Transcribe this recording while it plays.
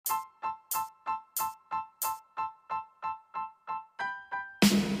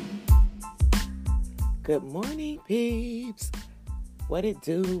Good morning, peeps. What it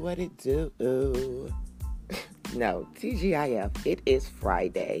do, what it do. No, TGIF, it is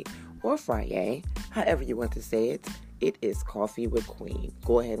Friday, or Friday, however you want to say it. It is Coffee with Queen.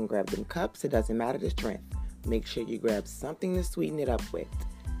 Go ahead and grab them cups. It doesn't matter the strength. Make sure you grab something to sweeten it up with.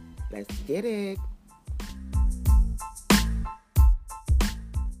 Let's get it.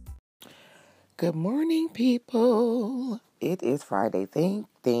 Good morning, people. It is Friday. Thank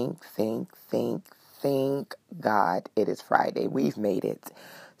God it is Friday. We've made it.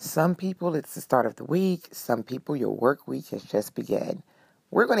 Some people, it's the start of the week. Some people, your work week has just begun.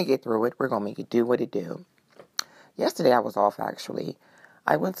 We're going to get through it. We're going to make it do what it do. Yesterday, I was off, actually.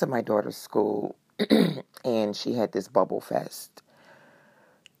 I went to my daughter's school, and she had this bubble fest.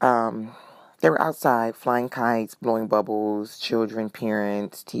 They were outside, flying kites, blowing bubbles, children,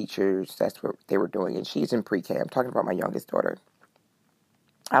 parents, teachers. That's what they were doing. And she's in pre-K. I'm talking about my youngest daughter.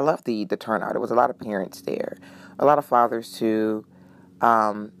 I love the turnout. It was a lot of parents there. A lot of fathers, too.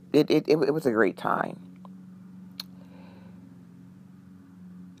 It was a great time.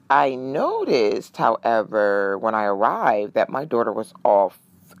 I noticed, however, when I arrived, that my daughter was off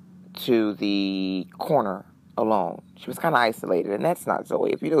to the corner alone. She was kind of isolated, and that's not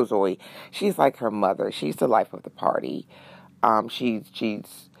Zoe. If you know Zoe, she's like her mother. She's the life of the party. She's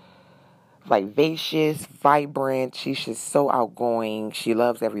vivacious, vibrant. She's just so outgoing. She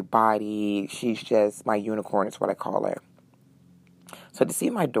loves everybody. She's just my unicorn is what I call her. So to see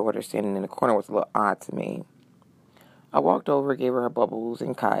my daughter standing in the corner was a little odd to me. I walked over, gave her bubbles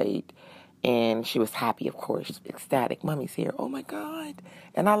and kite, and she was happy, of course, ecstatic. Mommy's here. Oh, my God.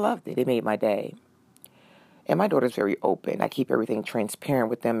 And I loved it. It made my day. And my daughter's very open. I keep everything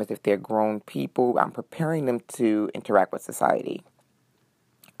transparent with them as if they're grown people. I'm preparing them to interact with society.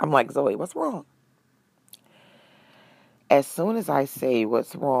 I'm like, Zoe, what's wrong? As soon as I say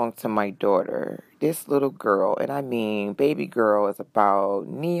what's wrong to my daughter, this little girl, and I mean baby girl, is about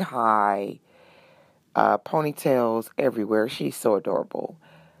knee-high, ponytails everywhere. She's so adorable.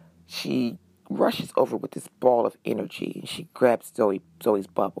 She rushes over with this ball of energy, and she grabs Zoe's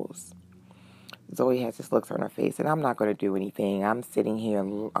bubbles. Zoe has this look on her face, and I'm not going to do anything. I'm sitting here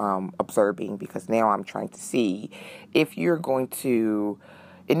observing because now I'm trying to see if you're going to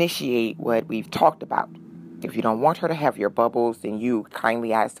initiate what we've talked about. If you don't want her to have your bubbles, then you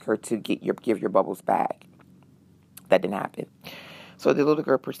kindly ask her to give your bubbles back. That didn't happen. So the little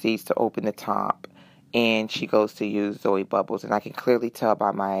girl proceeds to open the top, and she goes to use Zoe bubbles, and I can clearly tell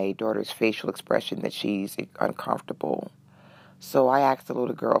by my daughter's facial expression that she's uncomfortable. So I asked the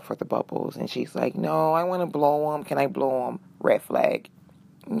little girl for the bubbles, and she's like, no, I want to blow them. Can I blow them? Red flag.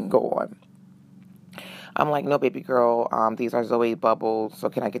 Go on. I'm like, no, baby girl, these are Zoe bubbles, so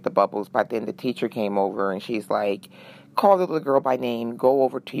can I get the bubbles? But then the teacher came over, and she's like, call the little girl by name, go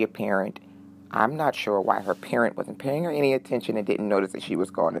over to your parent. I'm not sure why her parent wasn't paying her any attention and didn't notice that she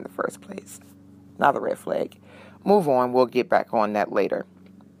was gone in the first place. Another red flag. Move on, we'll get back on that later.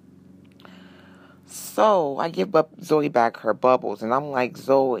 So I give Zoe back her bubbles, and I'm like,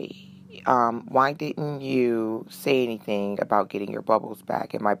 Zoe, why didn't you say anything about getting your bubbles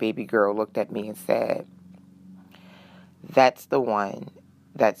back? And my baby girl looked at me and said, that's the one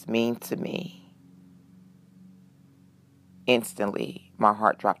that's mean to me. Instantly, my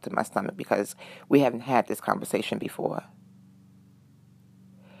heart dropped to my stomach because we haven't had this conversation before.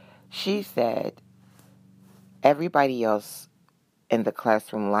 She said, everybody else in the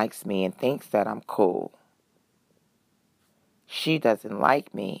classroom likes me and thinks that I'm cool. She doesn't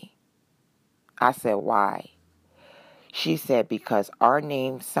like me. I said, why? She said, because our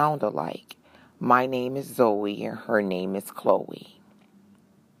names sound alike. My name is Zoe and her name is Chloe.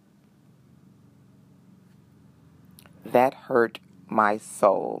 That hurt my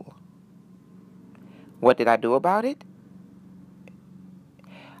soul. What did I do about it?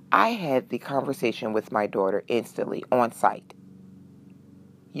 I had the conversation with my daughter instantly on site.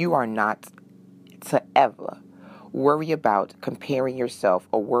 You are not to ever worry about comparing yourself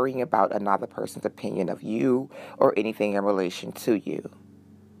or worrying about another person's opinion of you or anything in relation to you.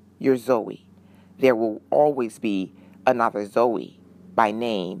 You're Zoe. There will always be another Zoe by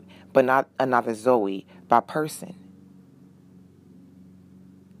name, but not another Zoe by person.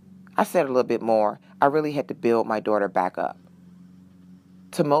 I said a little bit more. I really had to build my daughter back up.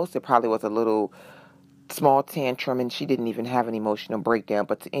 To most, it probably was a little small tantrum, and she didn't even have an emotional breakdown.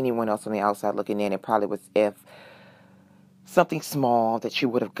 But to anyone else on the outside looking in, it probably was if something small that she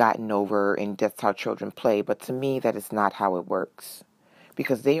would have gotten over, and that's how children play. But to me, that is not how it works.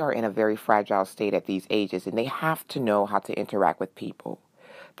 Because they are in a very fragile state at these ages, and they have to know how to interact with people.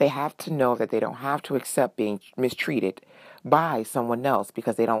 They have to know that they don't have to accept being mistreated by someone else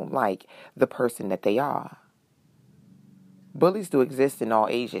because they don't like the person that they are. Bullies do exist in all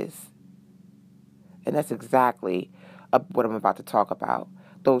ages. And that's exactly what I'm about to talk about.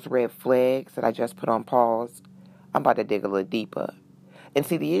 Those red flags that I just put on pause, I'm about to dig a little deeper. And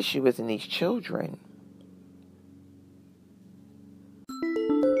see, the issue is in these children.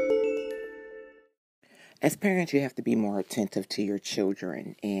 As parents, you have to be more attentive to your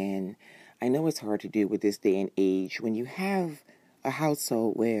children. And I know it's hard to do with this day and age when you have a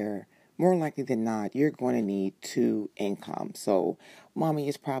household where more likely than not, you're going to need two incomes. So mommy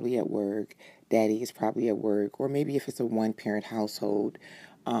is probably at work, daddy is probably at work, or maybe if it's a one-parent household,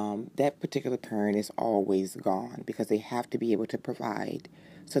 that particular parent is always gone because they have to be able to provide.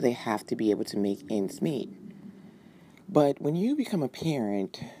 So they have to be able to make ends meet. But when you become a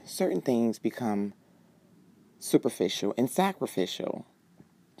parent, certain things become superficial and sacrificial.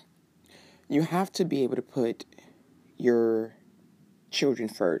 You have to be able to put your children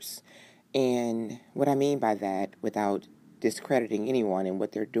first. And what I mean by that, without discrediting anyone and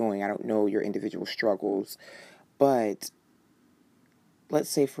what they're doing, I don't know your individual struggles, but let's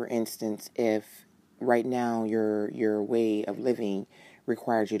say, for instance, if right now your way of living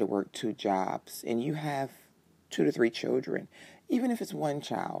requires you to work two jobs and you have 2 to 3 children, even if it's one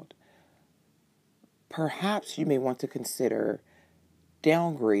child, perhaps you may want to consider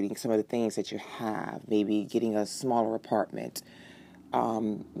downgrading some of the things that you have, maybe getting a smaller apartment.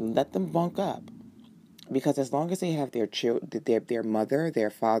 Let them bunk up. Because as long as they have their mother, their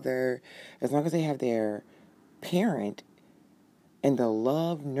father, as long as they have their parent and the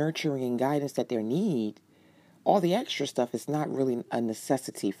love, nurturing, and guidance that they need, all the extra stuff is not really a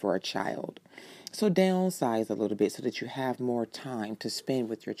necessity for a child. So downsize a little bit so that you have more time to spend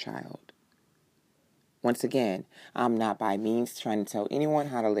with your child. Once again, I'm not by means trying to tell anyone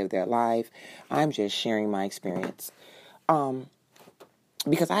how to live their life. I'm just sharing my experience.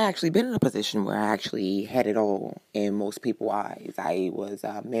 Because I actually been in a position where I actually had it all in most people's eyes. I was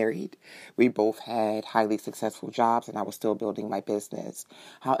married. We both had highly successful jobs, and I was still building my business.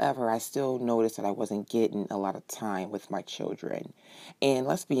 However, I still noticed that I wasn't getting a lot of time with my children. And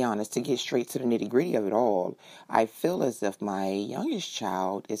let's be honest, to get straight to the nitty-gritty of it all, I feel as if my youngest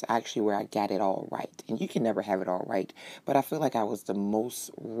child is actually where I got it all right. And you can never have it all right, but I feel like I was the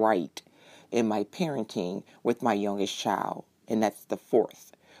most right in my parenting with my youngest child. And that's the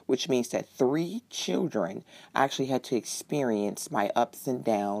fourth, which means that 3 children actually had to experience my ups and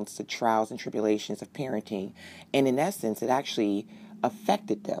downs, the trials and tribulations of parenting. And in essence, it actually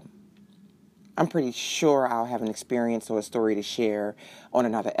affected them. I'm pretty sure I'll have an experience or a story to share on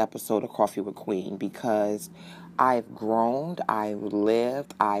another episode of Coffee with Queen, because I've grown, I've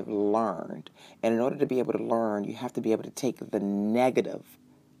lived, I've learned. And in order to be able to learn, you have to be able to take the negative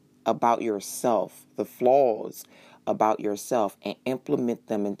about yourself, the flaws about yourself, and implement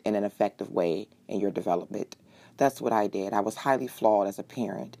them in an effective way in your development. That's what I did. I was highly flawed as a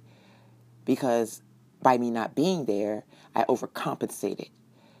parent because by me not being there, I overcompensated.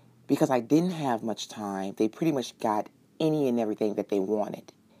 Because I didn't have much time, they pretty much got any and everything that they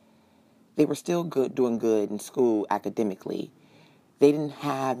wanted. They were still doing good in school academically. They didn't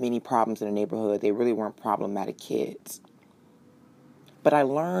have many problems in the neighborhood. They really weren't problematic kids. But I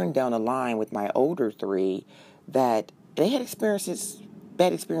learned down the line with my older 3 that they had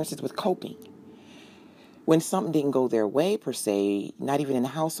bad experiences with coping. When something didn't go their way, per se, not even in the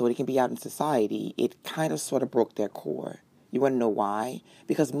household, it can be out in society, it kind of sort of broke their core. You want to know why?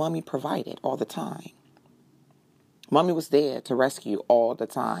 Because mommy provided all the time. Mommy was there to rescue all the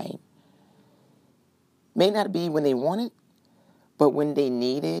time. May not be when they wanted, but when they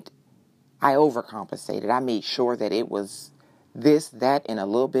needed, I overcompensated. I made sure that it was this, that, and a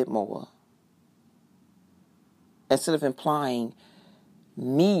little bit more. Instead of implying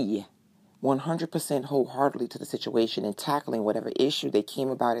me 100% wholeheartedly to the situation and tackling whatever issue they came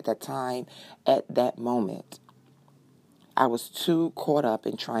about at that time, at that moment. I was too caught up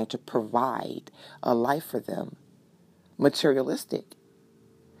in trying to provide a life for them, materialistic.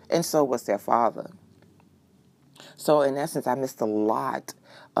 And so was their father. So in essence, I missed a lot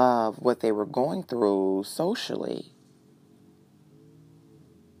of what they were going through socially.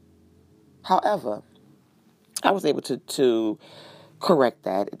 However, I was able to correct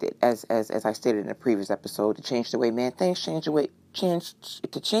that, as I stated in a previous episode, to change the way man thinks, change the way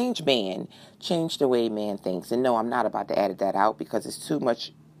man thinks. And no, I'm not about to edit that out because it's too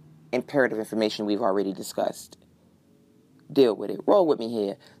much imperative information we've already discussed. Deal with it. Roll with me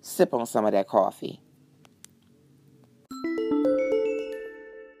here. Sip on some of that coffee.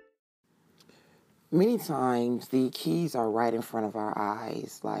 Many times the keys are right in front of our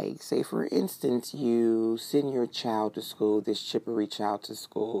eyes. Like, say for instance, you send your child to school, this chippery child to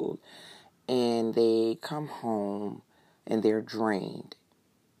school, and they come home and they're drained.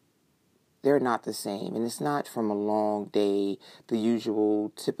 They're not the same. And it's not from a long day, the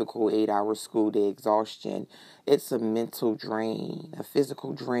usual typical 8-hour school day exhaustion. It's a mental drain, a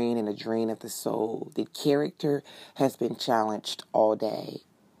physical drain, and a drain of the soul. The character has been challenged all day.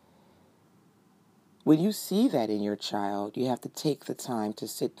 When you see that in your child, you have to take the time to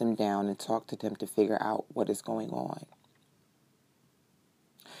sit them down and talk to them to figure out what is going on.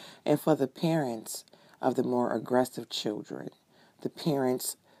 And for the parents of the more aggressive children, the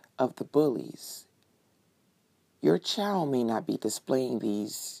parents of the bullies, your child may not be displaying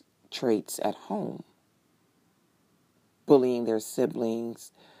these traits at home, bullying their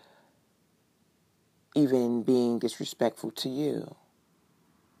siblings, even being disrespectful to you.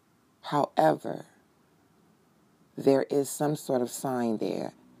 However, there is some sort of sign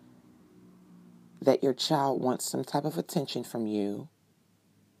there that your child wants some type of attention from you,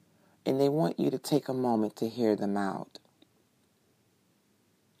 and they want you to take a moment to hear them out.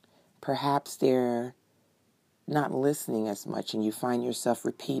 Perhaps they're not listening as much, and you find yourself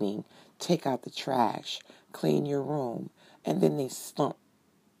repeating, take out the trash, clean your room, and then they slump.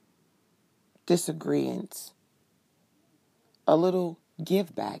 Disagreements, a little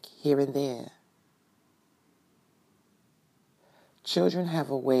give back here and there. Children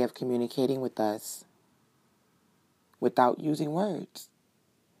have a way of communicating with us without using words.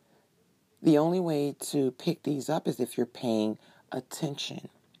 The only way to pick these up is if you're paying attention,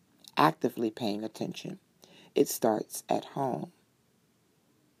 actively paying attention. It starts at home.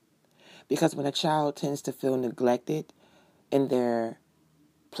 Because when a child tends to feel neglected in their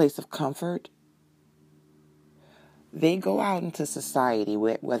place of comfort, they go out into society,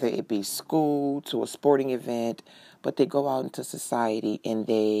 whether it be school to a sporting event, but they go out into society and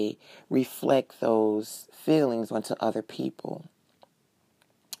they reflect those feelings onto other people.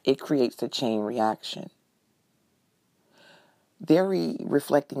 It creates a chain reaction. They're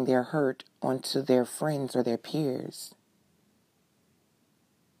reflecting their hurt onto their friends or their peers.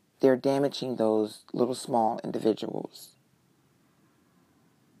 They're damaging those little small individuals.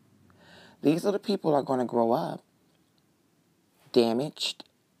 These little people are going to grow up damaged,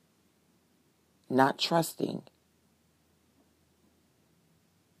 not trusting,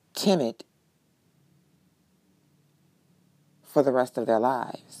 timid for the rest of their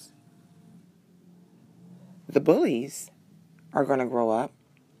lives. The bullies are going to grow up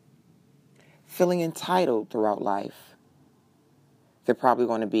feeling entitled throughout life. They're probably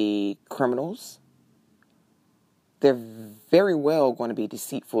going to be criminals. They're very well going to be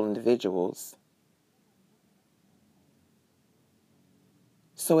deceitful individuals.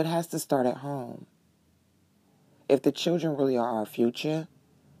 So it has to start at home. If the children really are our future,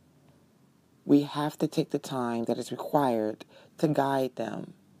 we have to take the time that is required to guide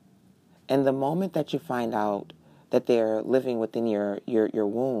them. And the moment that you find out that they're living within your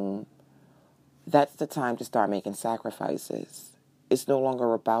womb, that's the time to start making sacrifices. It's no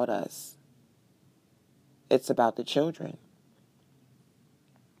longer about us. It's about the children.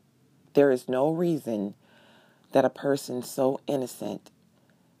 There is no reason that a person so innocent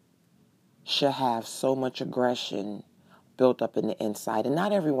should have so much aggression built up in the inside. And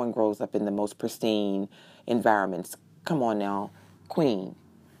not everyone grows up in the most pristine environments. Come on now, Queen.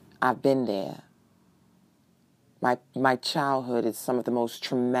 I've been there. My childhood is some of the most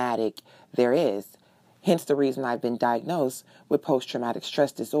traumatic there is. Hence the reason I've been diagnosed with post-traumatic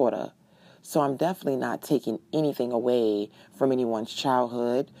stress disorder. So I'm definitely not taking anything away from anyone's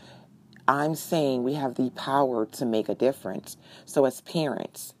childhood. I'm saying we have the power to make a difference. So as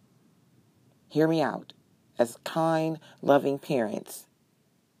parents, hear me out. As kind, loving parents,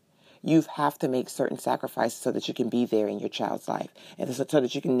 you have to make certain sacrifices so that you can be there in your child's life. And so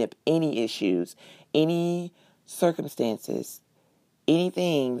that you can nip any issues, any circumstances,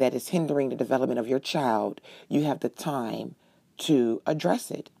 anything that is hindering the development of your child, you have the time to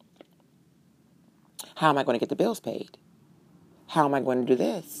address it. How am I going to get the bills paid? How am I going to do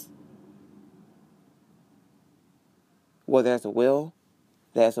this? Well, there's a will,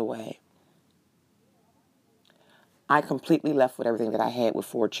 there's a way. I completely left with everything that I had with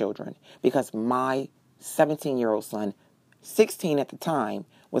 4 children because my 17-year-old son, 16 at the time,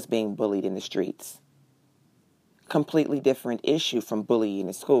 was being bullied in the streets. Completely different issue from bullying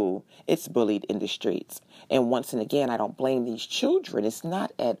in school. It's bullied in the streets. And once and again, I don't blame these children. It's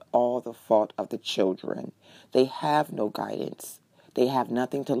not at all the fault of the children. They have no guidance. They have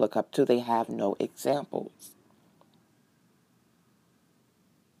nothing to look up to. They have no examples.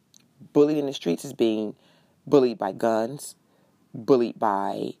 Bullied in the streets is being bullied by guns, bullied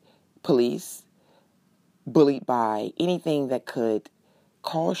by police, bullied by anything that could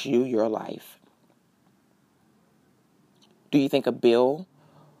cost you your life. Do you think a bill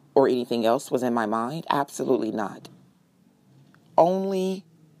or anything else was in my mind? Absolutely not. Only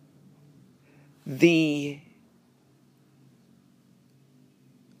the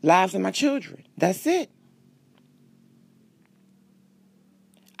lives of my children. That's it.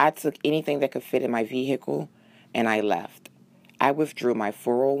 I took anything that could fit in my vehicle and I left. I withdrew my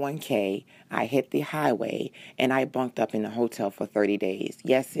 401k, I hit the highway, and I bunked up in a hotel for 30 days.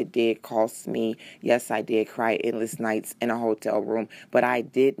 Yes, it did cost me. Yes, I did cry endless nights in a hotel room, but I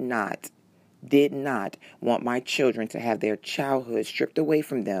did not want my children to have their childhood stripped away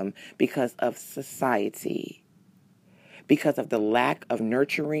from them because of society, because of the lack of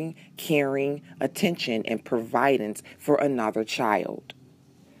nurturing, caring, attention, and providence for another child.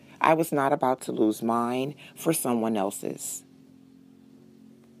 I was not about to lose mine for someone else's.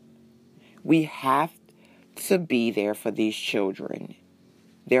 We have to be there for these children.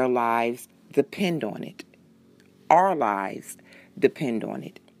 Their lives depend on it. Our lives depend on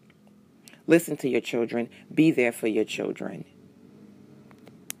it. Listen to your children. Be there for your children.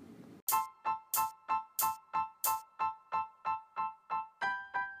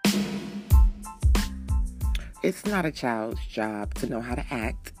 It's not a child's job to know how to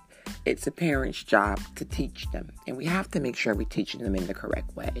act. It's a parent's job to teach them. And we have to make sure we're teaching them in the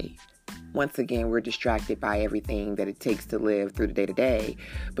correct way. Once again, we're distracted by everything that it takes to live through the day-to-day,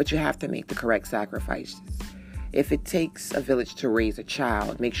 but you have to make the correct sacrifices. If it takes a village to raise a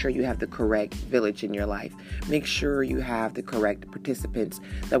child, make sure you have the correct village in your life. Make sure you have the correct participants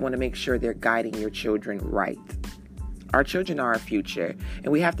that want to make sure they're guiding your children right. Our children are our future,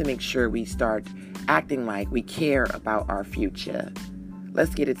 and we have to make sure we start acting like we care about our future.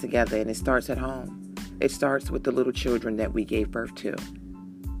 Let's get it together, and it starts at home. It starts with the little children that we gave birth to.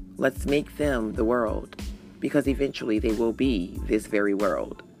 Let's make them the world, because eventually they will be this very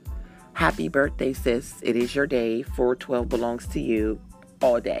world. Happy birthday, sis. It is your day. 412 belongs to you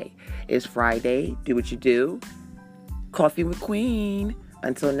all day. It's Friday. Do what you do. Coffee with Queen.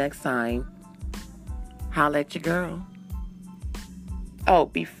 Until next time, holla at your girl. Oh,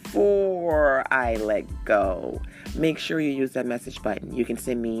 before I let go, make sure you use that message button. You can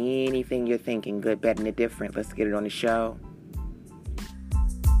send me anything you're thinking, good, bad, and indifferent. Let's get it on the show.